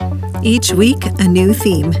Each week, a new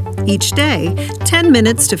theme. Each day, 10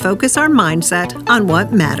 minutes to focus our mindset on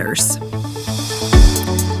what matters.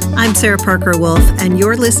 I'm Sarah Parker Wolf, and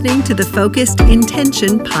you're listening to the Focused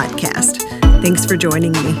Intention podcast. Thanks for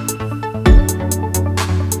joining me.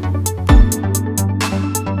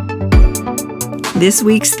 This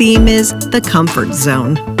week's theme is the comfort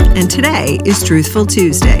zone. And today is Truthful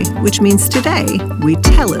Tuesday, which means today we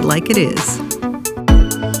tell it like it is.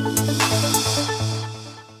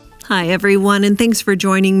 Hi, everyone, and thanks for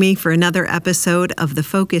joining me for another episode of the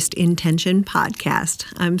Focused Intention podcast.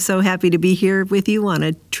 I'm so happy to be here with you on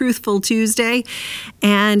a Truthful Tuesday.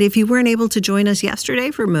 And if you weren't able to join us yesterday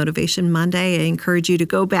for Motivation Monday, I encourage you to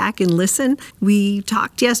go back and listen. We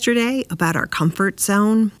talked yesterday about our comfort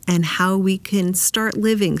zone and how we can start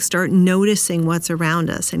noticing what's around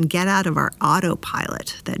us and get out of our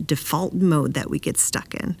autopilot, that default mode that we get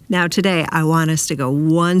stuck in. Now, today, I want us to go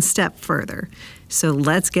one step further. So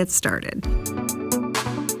let's get started.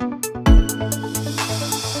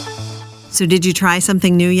 So did you try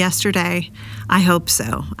something new yesterday? I hope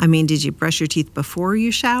so. Did you brush your teeth before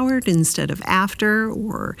you showered instead of after?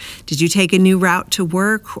 Or did you take a new route to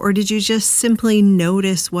work? Or did you just simply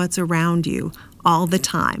notice what's around you all the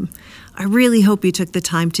time? I really hope you took the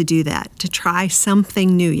time to do that, to try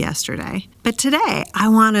something new yesterday. But today, I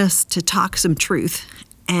want us to talk some truth.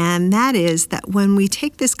 And that is that when we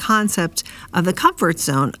take this concept of the comfort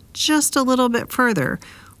zone just a little bit further,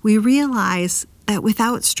 we realize that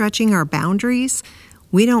without stretching our boundaries,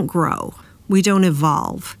 we don't grow, we don't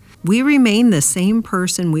evolve. We remain the same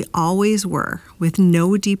person we always were, with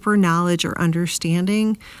no deeper knowledge or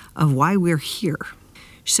understanding of why we're here.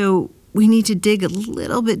 So we need to dig a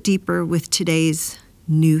little bit deeper with today's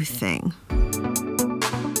new thing.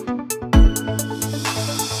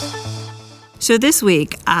 So this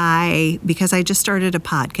week, because I just started a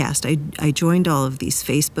podcast, I joined all of these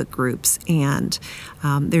Facebook groups, and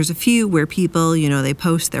there's a few where people, they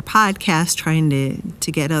post their podcast trying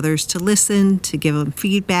to get others to listen, to give them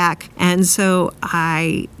feedback. And so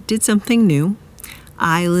I did something new.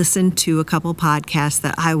 I listened to a couple podcasts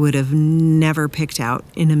that I would have never picked out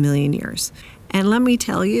in a million years. And let me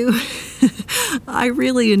tell you, I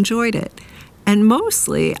really enjoyed it. And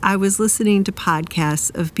mostly, I was listening to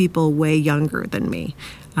podcasts of people way younger than me.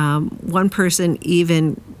 One person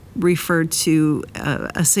even referred to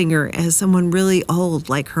a singer as someone really old,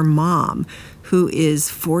 like her mom, who is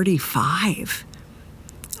 45.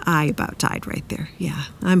 I about died right there. Yeah,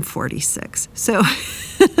 I'm 46. So,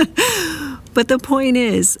 but the point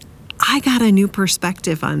is, I got a new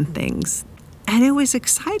perspective on things, and it was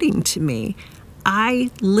exciting to me.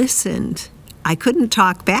 I listened. I couldn't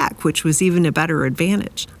talk back, which was even a better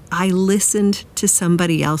advantage. I listened to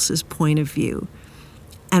somebody else's point of view.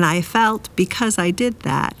 And I felt, because I did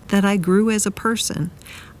that I grew as a person.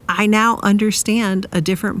 I now understand a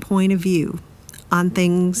different point of view on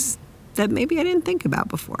things that maybe I didn't think about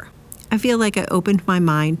before. I feel like I opened my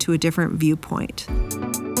mind to a different viewpoint.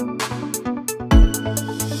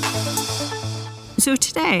 So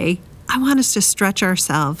today, I want us to stretch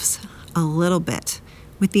ourselves a little bit,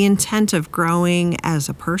 with the intent of growing as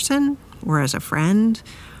a person, or as a friend,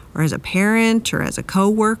 or as a parent, or as a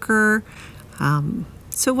coworker.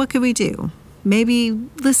 So what could we do? Maybe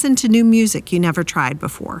listen to new music you never tried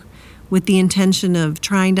before, with the intention of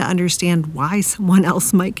trying to understand why someone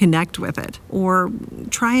else might connect with it. Or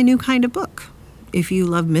try a new kind of book. If you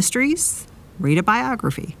love mysteries, read a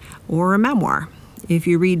biography or a memoir. If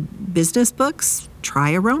you read business books,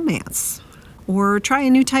 try a romance. Or try a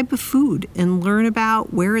new type of food and learn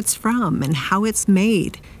about where it's from and how it's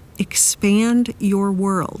made. Expand your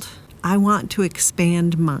world. I want to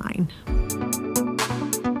expand mine.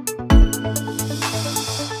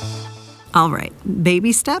 All right,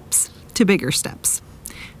 baby steps to bigger steps.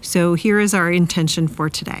 So here is our intention for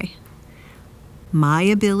today. My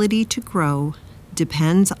ability to grow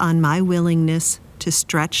depends on my willingness to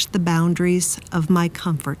stretch the boundaries of my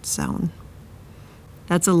comfort zone.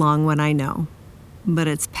 That's a long one, I know, but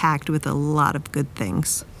it's packed with a lot of good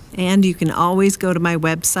things. And you can always go to my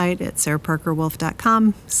website at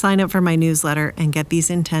sarahparkerwolf.com, sign up for my newsletter, and get these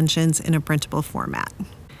intentions in a printable format.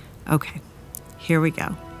 Okay, here we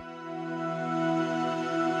go.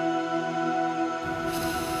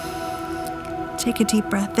 Take a deep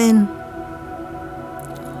breath in.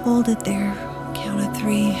 Hold it there. Count of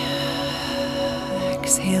 3.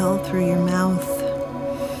 Exhale through your mouth.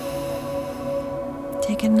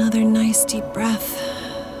 Take another nice deep breath.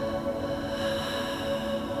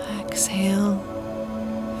 Exhale.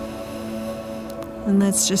 And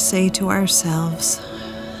let's just say to ourselves,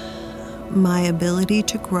 my ability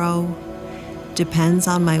to grow depends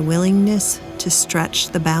on my willingness to stretch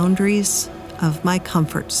the boundaries of my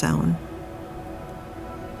comfort zone.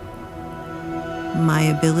 My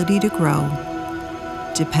ability to grow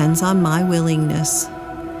depends on my willingness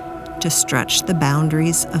to stretch the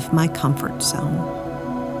boundaries of my comfort zone.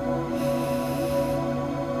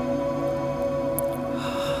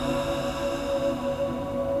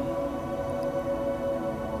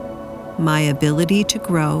 My ability to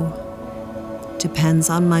grow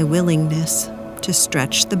depends on my willingness to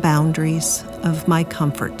stretch the boundaries of my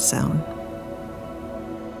comfort zone.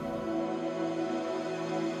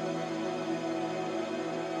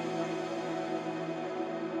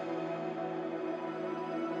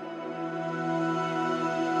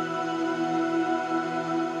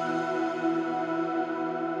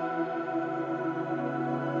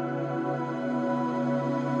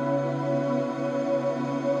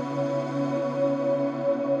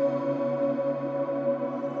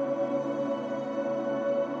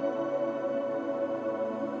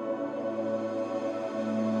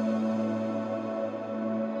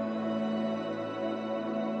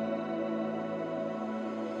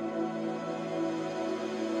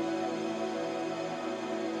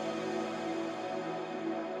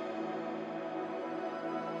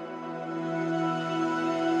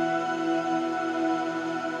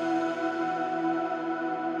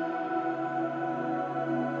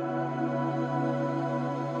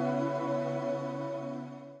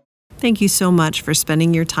 Thank you so much for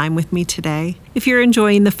spending your time with me today. If you're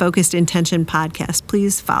enjoying the Focused Intention podcast,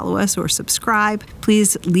 please follow us or subscribe.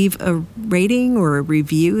 Please leave a rating or a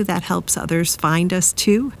review that helps others find us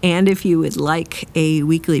too. And if you would like a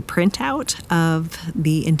weekly printout of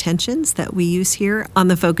the intentions that we use here on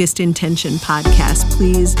the Focused Intention podcast,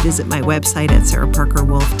 please visit my website at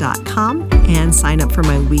sarahparkerwolf.com and sign up for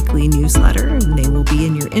my weekly newsletter. And they will be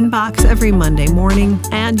in your inbox every Monday morning.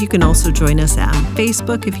 And you can also join us on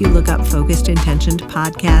Facebook if you look up Focused Intention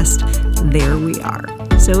podcast. There we are.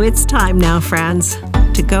 So it's time now, friends,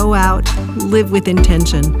 to go out, live with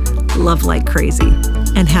intention, love like crazy,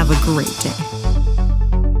 and have a great day.